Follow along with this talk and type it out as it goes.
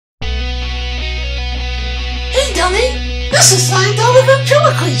dummy! This is scientific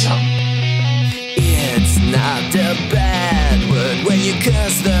ventriloquism! It's not a bad word when you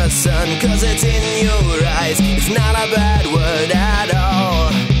curse the sun, cause it's in your eyes. It's not a bad word at all.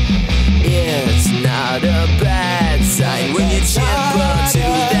 It's not a bad sign when you chip or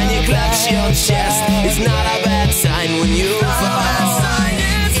two, then you clutch your chest. It's not a bad sign when you fall.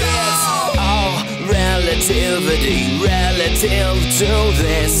 It's all relativity, relative to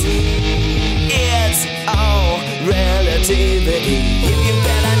this. It's all relativity. If you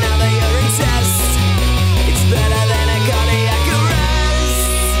better now that you're in test, it's better than a cardiac arrest.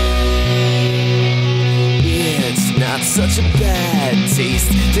 It's not such a bad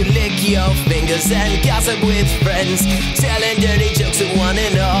taste to lick your fingers and gossip with friends, telling dirty jokes at one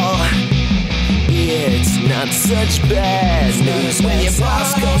and all. It's not such bad news when your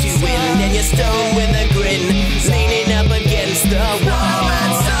boss calls you in and you're stoned with a grin, leaning up against the wall.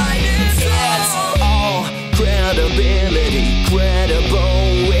 It's all credibility,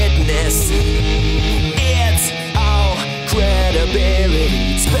 credible witness. It's all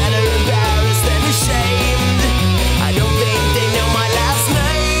credibility. It's better embarrassed than ashamed. I don't think they know my last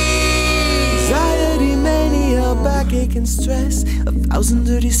name. Anxiety, mania, backache and stress, 1,000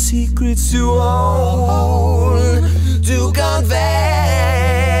 dirty secrets to own, to confess.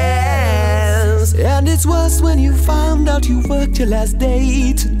 And it's worse when you found out you worked your last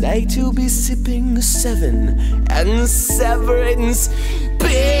day. Tonight you'll be sipping a 7 and severance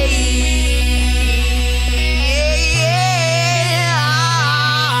pay.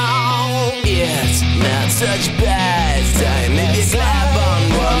 It's not such bad time if you clap on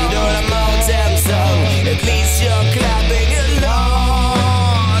one or a Motown song. At least you're clapping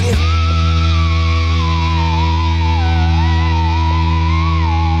along.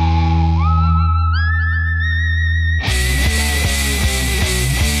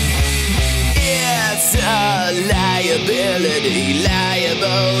 It's a liability,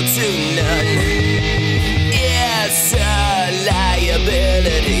 liable to none. It's a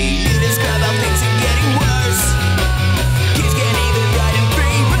liability. You describe how things are getting worse. Kids can't even ride in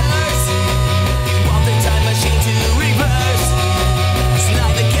reverse. You want the time machine to reverse.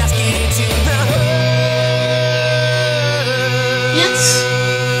 Slide the casket into the hearse. It's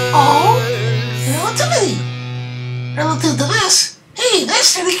all relativity. Relative to this, hey,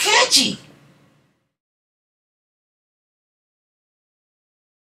 that's really catchy.